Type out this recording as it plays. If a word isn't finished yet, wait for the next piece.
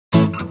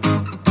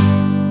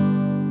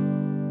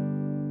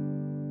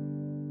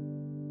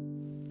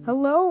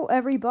Hello,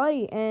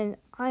 everybody, and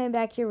I am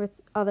back here with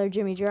other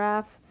Jimmy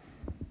Giraffe,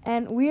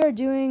 and we are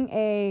doing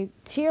a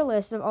tier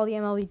list of all the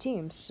MLB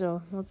teams.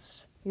 So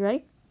you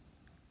ready?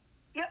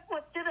 Yep,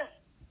 let's do this.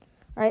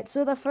 All right.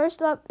 So the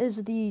first up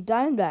is the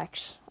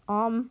Diamondbacks.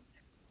 Well,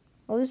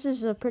 this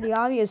is a pretty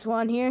obvious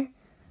one here.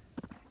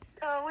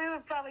 We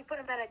would probably put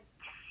them at a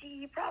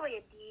C, probably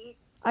a D.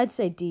 I'd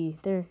say D.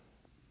 They're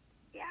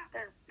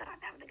not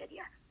having a good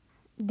year.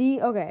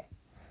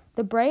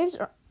 The Braves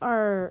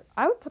are.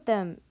 I would put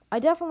them. I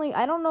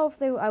don't know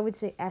if I would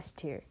say S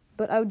tier,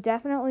 but I would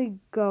definitely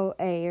go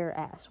A or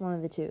S, one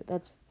of the two.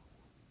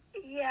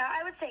 Yeah,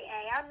 I would say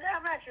A. I'm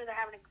not sure they're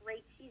having a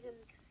great season.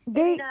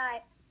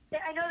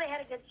 I know they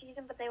had a good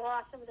season, but they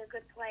lost some of their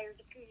good players.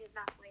 Acuna's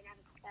not playing at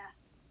his best.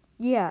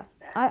 Yeah,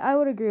 I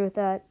would agree with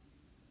that.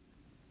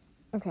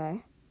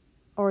 Okay,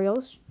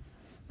 Orioles.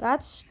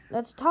 That's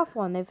a tough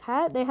one. They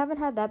haven't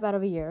had that bad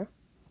of a year.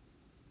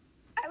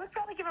 I would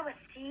probably give them a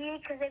C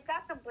because they've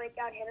got some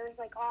breakout hitters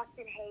like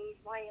Austin Hayes,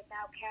 Wyatt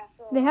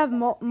Mountcastle. They have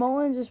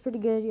Mullins is pretty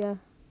good, yeah.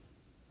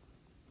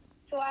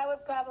 So I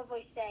would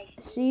probably say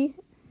C.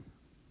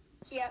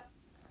 Yep.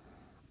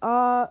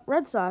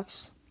 Red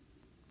Sox.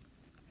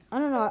 I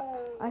don't know.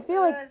 I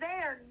feel like they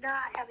are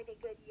not having a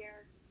good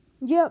year.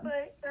 Yeah,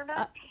 but they're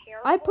not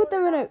terrible. I put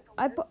them in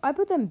I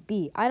put them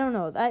B. I don't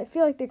know. I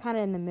feel like they're kind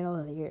of in the middle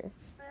of the year.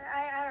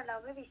 I don't know.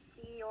 Maybe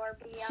C or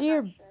B.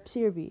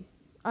 C or B.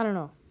 I don't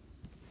know.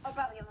 I'll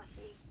probably give them a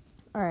C.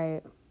 All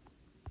right.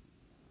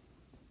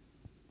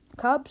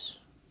 Cubs.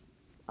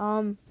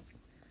 I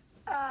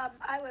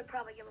would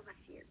probably give them a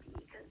C or B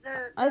because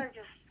they're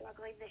just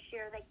struggling this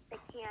year. They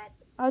can't.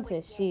 I would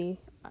say C.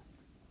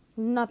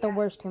 Not the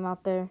worst team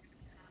out there.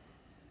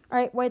 All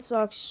right, White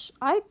Sox.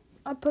 I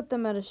put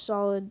them at a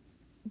solid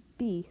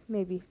B,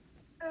 maybe.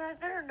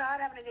 They're not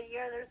having a good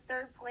year. They're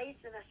third place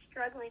in a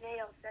struggling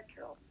AL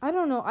Central. I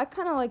don't know. I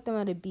kind of like them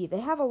at a B.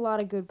 They have a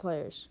lot of good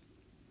players.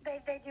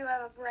 They do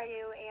have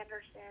Abreu,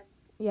 Anderson.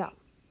 Yeah.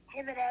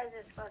 Jimenez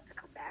is supposed to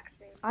come back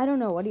soon. I don't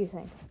know. What do you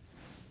think?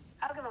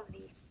 I'll give them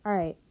B. All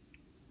right.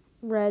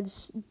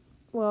 Reds.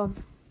 Well,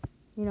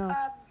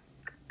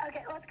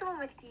 Okay, let's go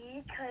with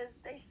D because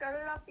they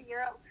started off the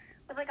year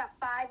with like a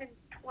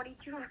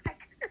 5-22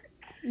 record.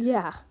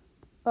 Yeah.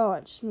 Oh, I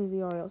just moved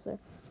the Orioles there.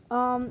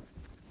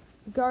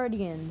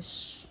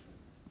 Guardians.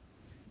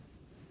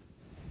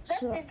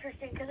 That's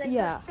interesting because they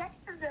yeah.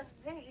 second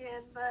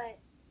division, but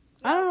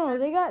I don't know.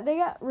 They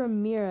got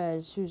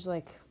Ramirez, who's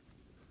like,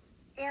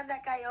 and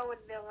that guy Owen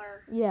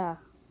Miller. Yeah,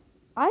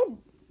 I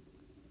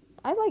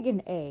like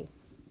an A.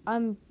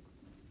 I'm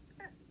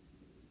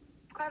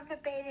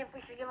debating if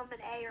we should give them an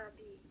A or a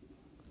B.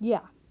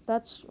 Yeah,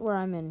 that's where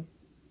I'm in.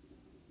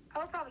 I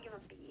would probably give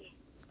them B.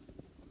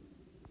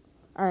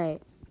 All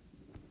right,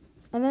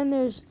 and then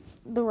there's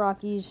the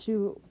Rockies,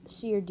 who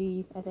C or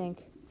D, I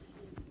think.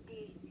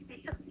 D.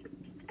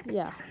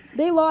 Yeah,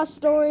 they lost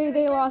Story.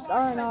 They lost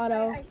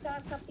Arenado. I saw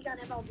something on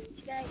MLB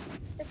today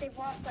that they've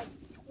lost like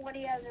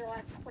 20 out of their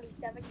last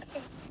 27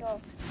 games. So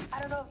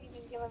I don't know if you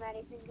can give them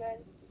anything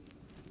good.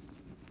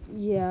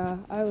 Yeah,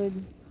 I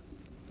would.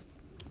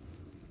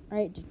 All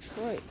right,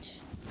 Detroit.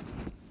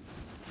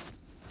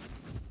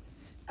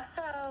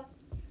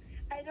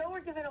 I know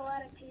we're giving a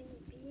lot of teams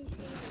B, C,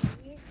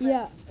 and D.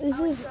 Yeah, this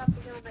I would is. have to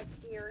give them a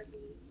C or a D.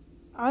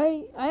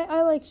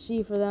 I like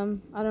C for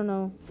them. I don't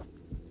know.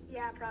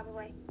 Yeah,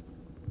 probably.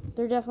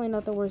 They're definitely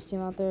not the worst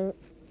team out there.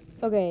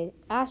 Okay,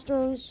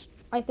 Astros.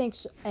 I think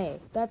A.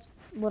 That's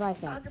what I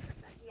think. 100%.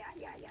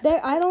 Yeah.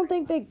 I don't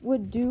think they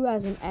would do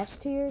as an S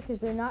tier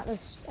because they're not at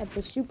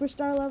the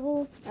superstar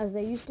level as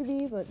they used to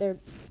be, but they're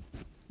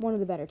one of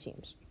the better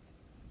teams.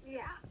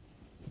 Yeah.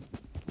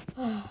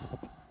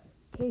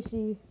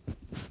 KC.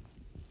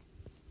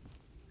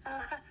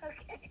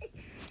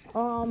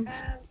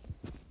 Okay.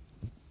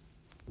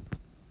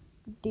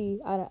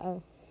 D. I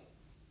don't.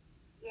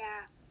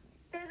 Yeah.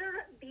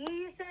 They're B,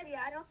 you said?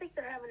 Yeah, I don't think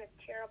they're having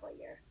a terrible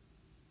year.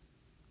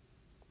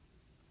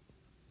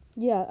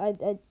 Yeah,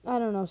 I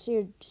don't know. C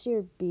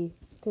or B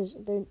because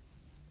they're.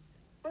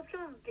 Let's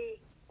go with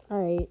B.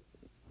 All right,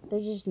 they're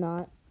just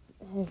not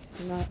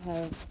not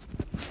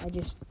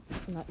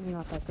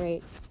that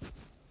great.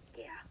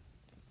 Yeah.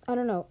 I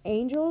don't know.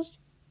 Angels.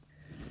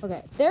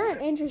 Okay, they're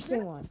an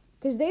interesting one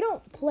because they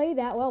don't play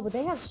that well, but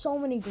they have so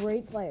many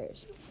great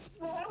players.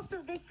 Well, also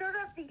they started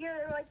off the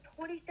year like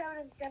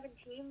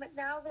 27-17, but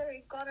now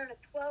they've gone on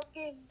a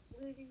 12-game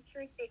losing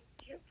streak. They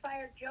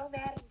fired Joe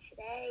Madden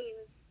today.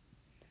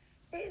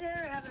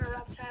 They're having a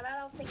rough time. I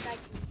don't think I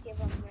can give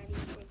them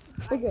anything.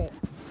 Okay,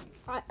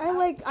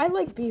 I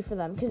like B for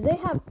them because they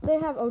have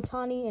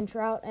Ohtani and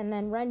Trout, and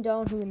then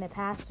Rendon, who in the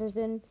past has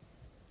been.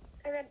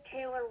 And then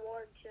Taylor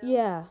Ward too.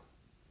 Yeah,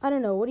 I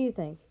don't know. What do you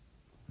think?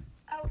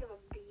 I'll give them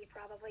B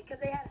probably because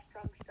they had a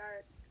strong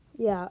start.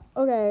 Yeah.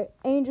 Okay.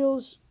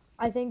 Angels.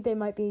 I think they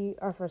might be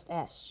our first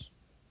S.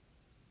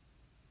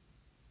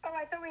 Oh,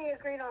 I thought we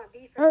agreed on a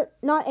B. Or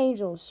not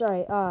Angels.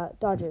 Sorry.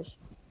 Dodgers.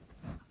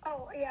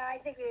 Oh yeah, I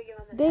think we would give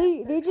them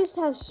an S. They just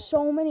have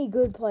so many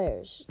good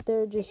players.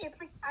 They're just.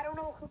 I don't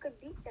know who could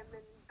beat them in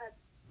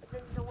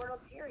the World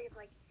Series.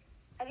 Like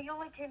And the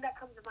only team that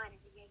comes to mind is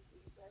the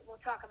Yankees, but we'll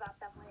talk about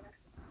them later.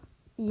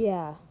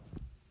 Yeah.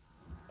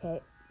 Okay.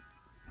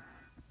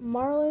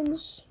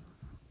 Marlins.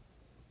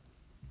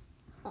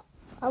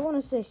 I want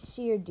to say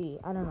C or D.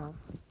 I don't know.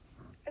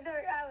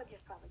 I would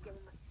just probably give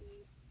them a C.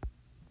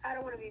 I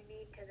don't want to be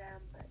mean to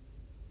them, but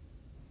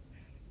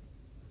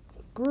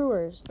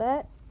Brewers.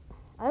 I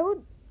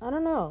don't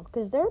know,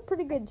 because they're a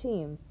pretty good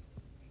team.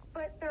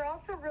 but they're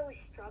also really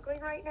struggling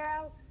right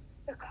now.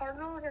 The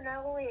Cardinals are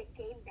now only a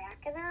game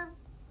back of them.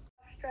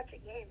 Stretch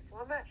of games, so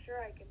I'm not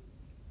sure I can.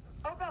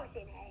 I'll probably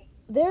say an A.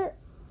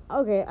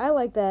 Okay, I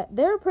like that.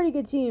 They're a pretty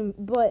good team,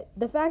 but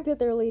the fact that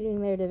they're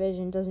leading their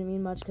division doesn't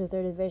mean much because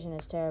their division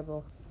is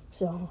terrible.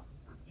 So,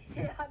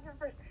 100%.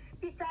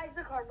 Besides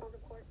the Cardinals,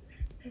 of course.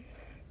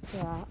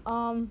 yeah.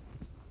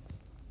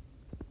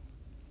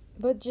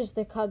 But just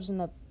the Cubs and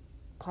the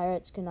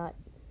Pirates cannot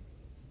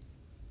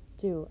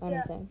do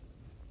anything.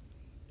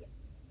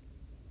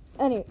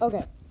 Yeah.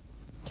 Okay.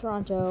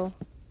 Toronto.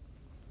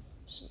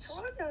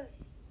 Toronto's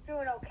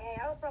doing okay.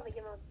 I would probably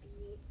give them a B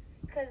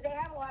because they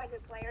have a lot of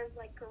good players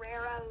like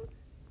Guerrero.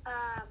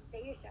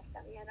 They used to have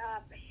something in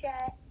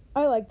Bichette.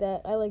 I like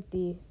that. I like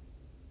B.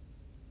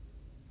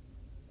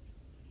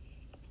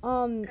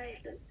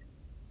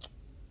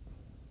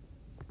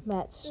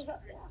 Mets.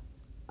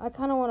 I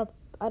kind of want to.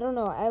 I don't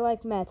know. I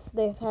like Mets.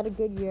 They've had a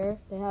good year.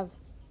 They have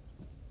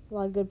a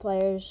lot of good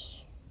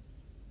players.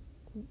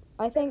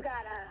 I think They've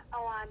got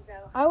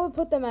Alonso. I would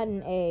put them at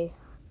an A.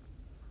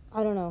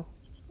 I don't know.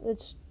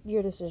 It's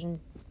your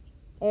decision.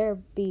 A or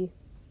B.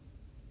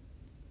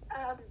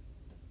 Toronto,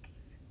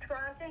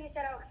 you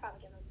said I would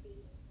probably give them B.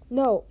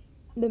 No,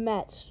 the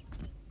Mets.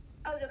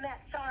 Oh, the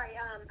Mets. Sorry,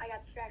 I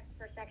got distracted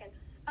for a second.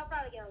 I'll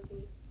probably give them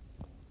B.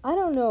 I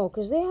don't know,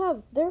 because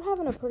they're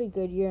having a pretty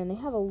good year, and they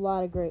have a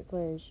lot of great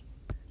players.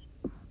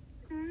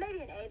 Maybe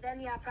an A, then,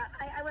 yeah.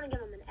 I wouldn't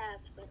give them an S,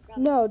 but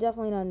probably. No,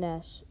 definitely not an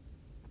S.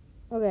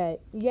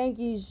 Okay,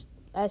 Yankees,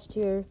 S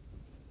tier.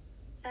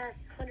 S,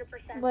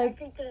 100%. Like, I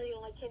think they're the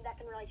only team that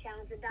can really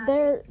challenge the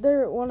Dodgers.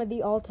 They're one of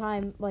the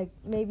all-time,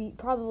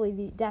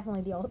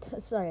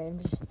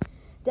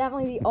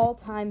 definitely the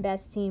all-time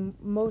best team.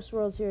 Most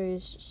World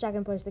Series,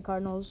 second place the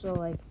Cardinals. So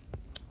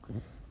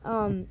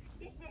And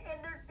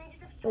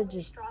they're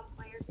just strong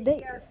players.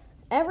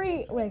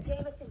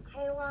 Jamison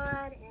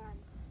Taylor and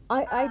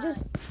I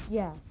just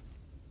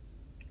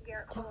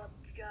Garrett Cole,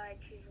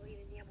 Judge, who's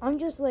leading the MLB. I'm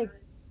just like,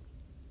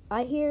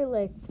 I hear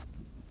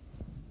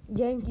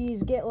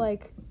Yankees get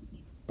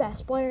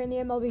best player in the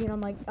MLB,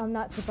 and I'm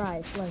not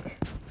surprised.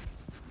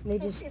 They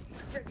just it's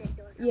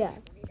ridiculous. Yeah.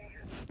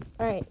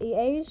 All right, the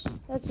A's.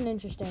 That's an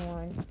interesting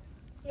one.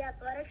 The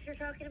Athletics you're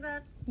talking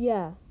about.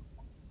 Yeah,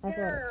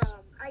 They're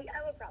Athletics. I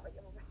would probably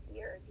give them a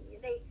C or a D.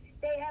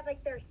 They had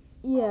their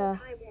Yeah.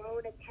 all-time low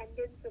in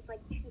attendance with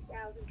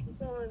 2,000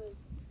 people. It was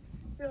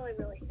really,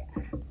 really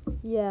sad.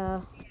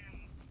 Yeah.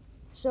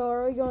 So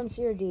are we going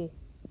C or D?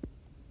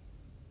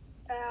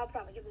 I'll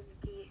probably give them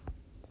a D.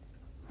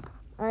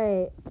 All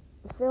right,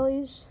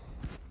 Phillies.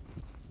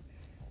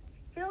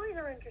 Phillies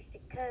are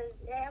interesting because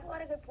they have a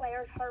lot of good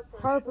players.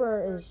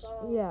 Harper is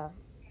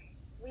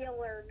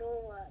Wheeler,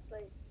 Nola,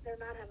 but they're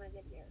not having a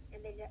good year.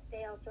 And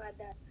they also had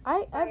the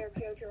fired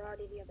Joe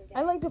Girardi the other day.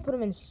 I like to put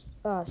them in C.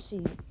 I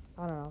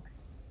don't know.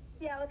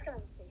 Yeah, let's go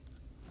with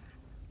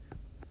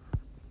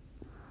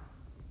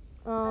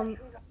C.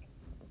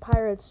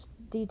 Pirates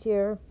D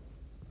tier.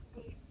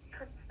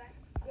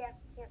 Yeah,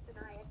 can't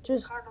deny it.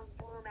 Just the Cardinals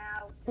blew them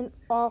out. An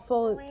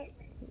awful. I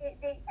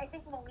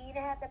think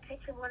Molina had to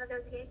pitch in one of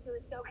those games. It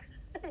was so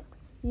good.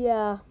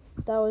 Yeah,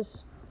 that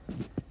was.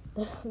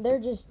 They're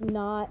just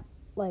not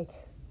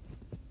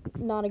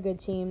not a good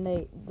team.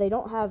 They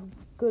don't have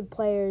good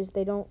players.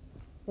 They don't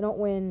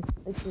win.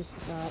 It's just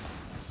not.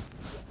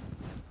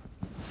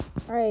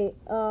 All right,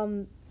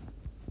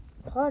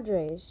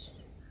 Padres.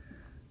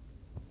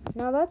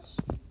 Now that's.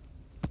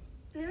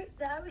 I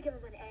would give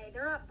them an A.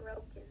 They're not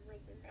broken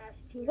like an S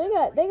tier.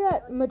 They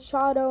got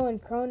Machado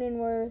and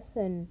Cronenworth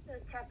and.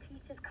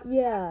 Tatis is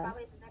coming back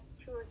probably the next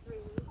 2 or 3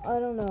 weeks. I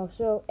don't know.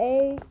 So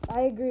A,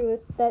 I agree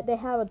with that. They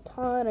have a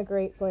ton of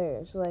great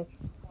players. All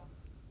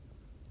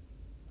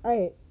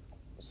right,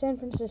 San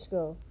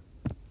Francisco.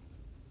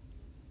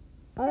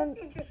 That's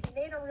interesting.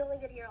 They had a really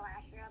good year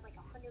last year. Had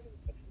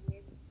 106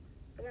 wins,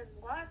 but then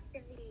lost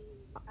in the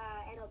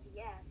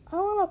NLDS. I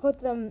want to put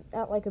them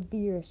at a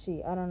B or a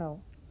C. I don't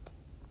know.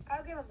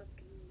 I'll give them a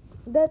B.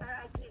 I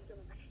can't give them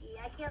a C.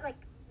 I can't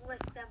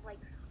list them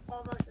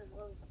almost as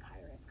low as the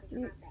Pirates because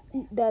they're not that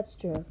bad. That's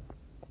true.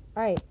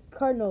 All right,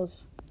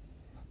 Cardinals.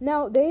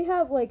 Now they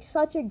have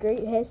such a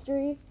great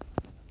history.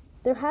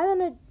 They're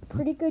having a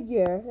pretty good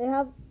year. They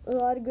have a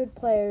lot of good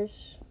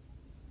players.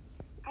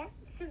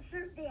 Since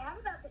they have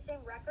about the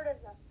same record as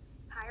the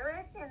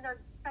Pirates and the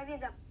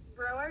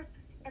Brewers,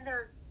 and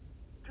they're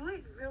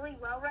doing really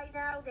well right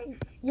now. They're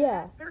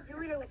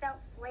doing it without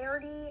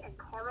Flaherty and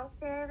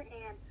Carlson,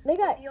 and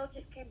Neal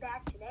just came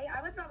back today.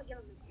 I would probably give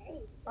them an A.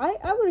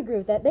 I would agree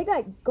with that. They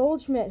got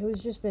Goldschmidt,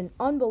 who's just been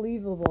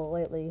unbelievable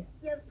lately.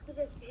 Yeah,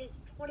 because his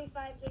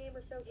 25 game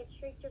or so hit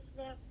streak just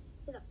now.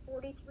 in a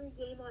 43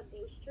 game on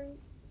base streak.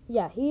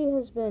 Yeah,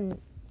 he's been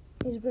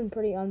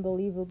pretty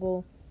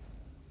unbelievable.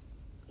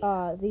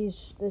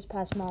 This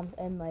past month,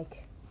 and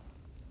like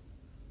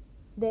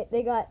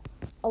they got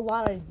a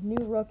lot of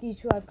new rookies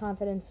who have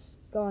confidence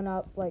going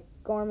up, like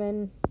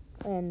Gorman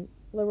and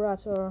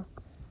Liberator.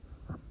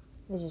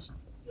 They just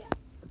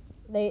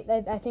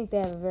I think they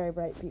have a very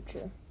bright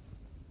future.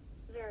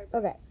 Very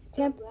bright.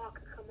 Okay,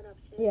 Walker coming up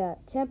soon. Yeah,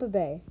 Tampa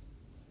Bay.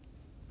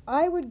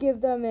 I would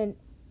give them an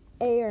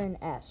A or an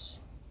S.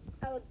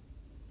 I'll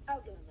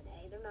give them an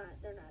A. They're not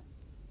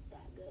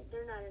that good.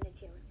 They're not in a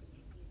tier with the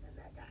Yankees and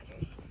the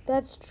Dodgers.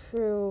 That's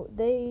true.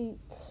 They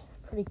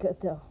pretty good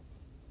though.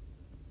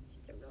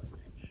 They're really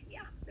good.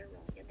 Yeah, they're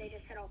really good. They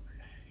just had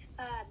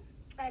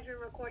as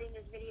we're recording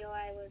this video,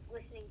 I was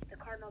listening to the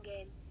Cardinal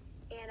game,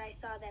 and I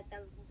saw that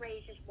the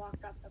Rays just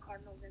walked off the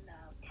Cardinals in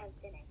the 10th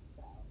inning.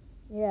 So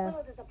Yeah. a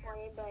little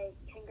disappointing, but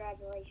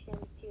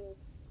congratulations to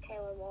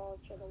Taylor Walls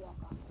for the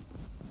walk-off.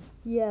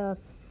 Yeah.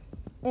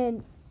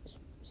 And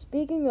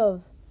speaking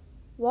of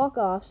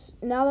walk-offs,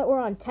 now that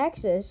we're on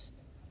Texas,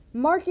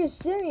 Marcus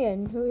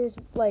Semien, who is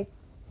like...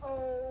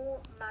 Oh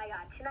my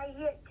God!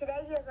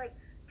 Today he has like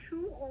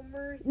 2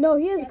 homers. No,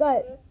 he has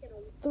got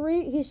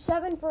 3. He's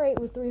 7 for 8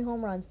 with 3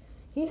 home runs.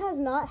 He has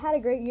not had a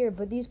great year,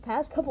 but these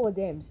past couple of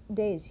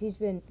days he's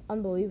been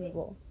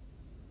unbelievable.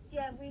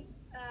 Yeah,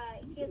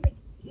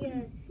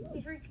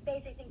 he's reached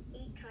base I think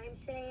 8 times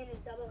today in his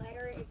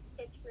doubleheader.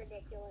 It's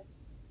ridiculous.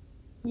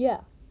 Yeah.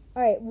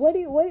 All right. What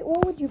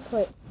would you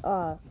put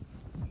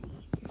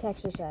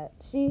Texas at?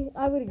 See,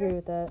 I would agree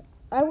with that.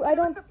 I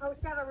don't. They're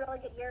supposed to have a really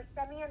good year.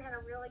 Semien had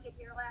a really good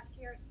year last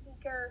year.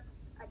 Seeker,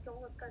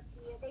 Adolis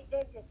Garcia,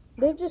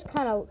 They've just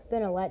kind of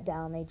been a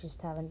letdown. They just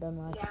haven't done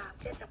much. Yeah,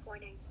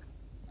 disappointing.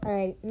 All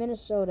right,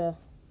 Minnesota.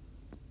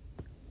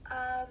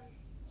 Well,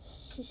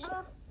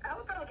 I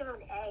would probably give them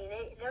an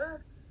A.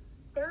 They're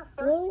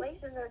first Really?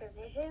 place in their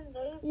division.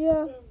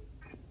 Yeah.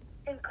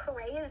 And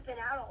Correa's been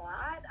out a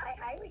lot.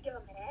 I would give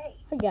them an A.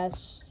 I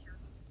guess.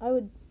 I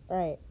would. All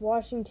right,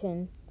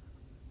 Washington.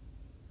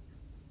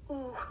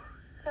 Ooh.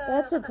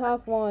 That's a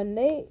tough one.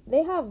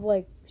 They have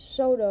like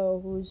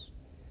Soto,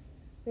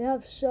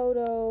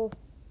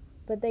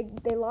 but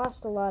they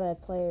lost a lot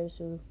of players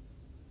who.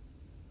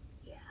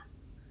 Yeah.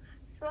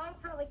 So I'll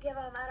probably give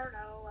them, I don't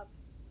know, a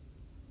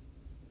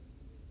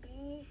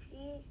B,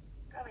 C,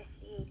 probably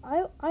C.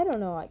 I don't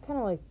know. I kind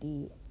of like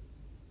B.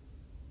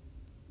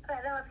 Okay,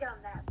 then let's give them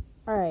that.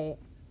 All right.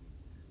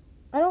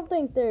 I don't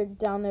think they're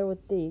down there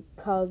with the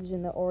Cubs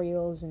and the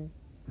Orioles and.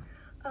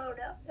 Oh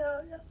no.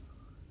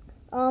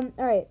 All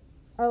right.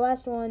 Our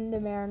last one, the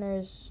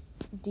Mariners,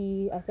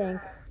 D. I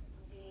think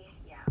D,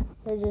 yeah.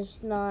 they're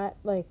just not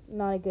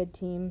a good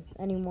team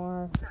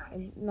anymore.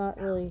 Not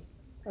really.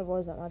 There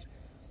was that much.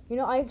 You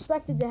know, I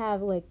expected to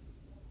have like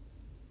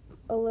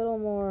a little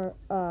more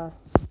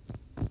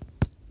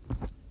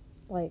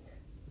like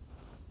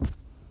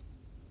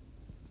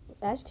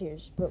S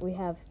tiers, but we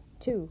have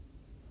 2.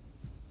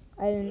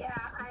 I didn't.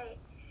 Yeah,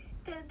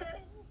 the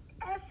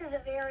S is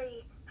a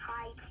very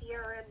high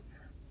tier, and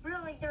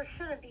really there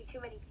shouldn't be too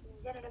many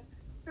teams in it.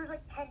 If there's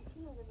like 10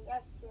 teams in the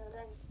S tier,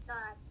 then it's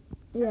not.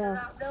 Yeah. They're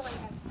not really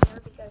S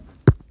tier because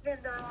then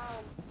they're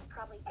all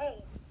probably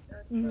A.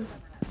 Or 2 of them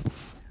are S.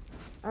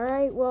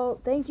 Alright,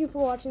 well, thank you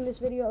for watching this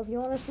video. If you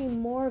want to see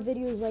more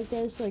videos like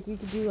this, like we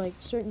could do like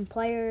certain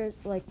players,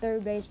 like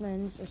third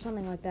basemen or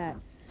something like that,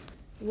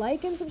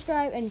 like and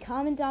subscribe and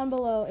comment down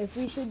below if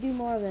we should do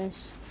more of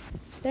this.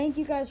 Thank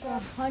you guys for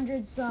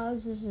 100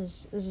 subs. This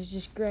is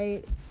just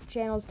great.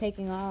 Channel's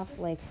taking off.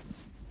 Like,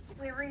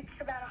 we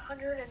reached about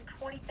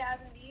 120,000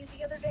 views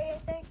the other day,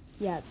 I think.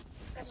 yeah.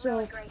 That's So,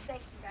 really great.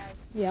 Thank you, guys.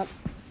 Yep.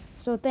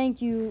 So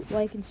thank you.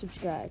 Like and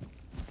subscribe.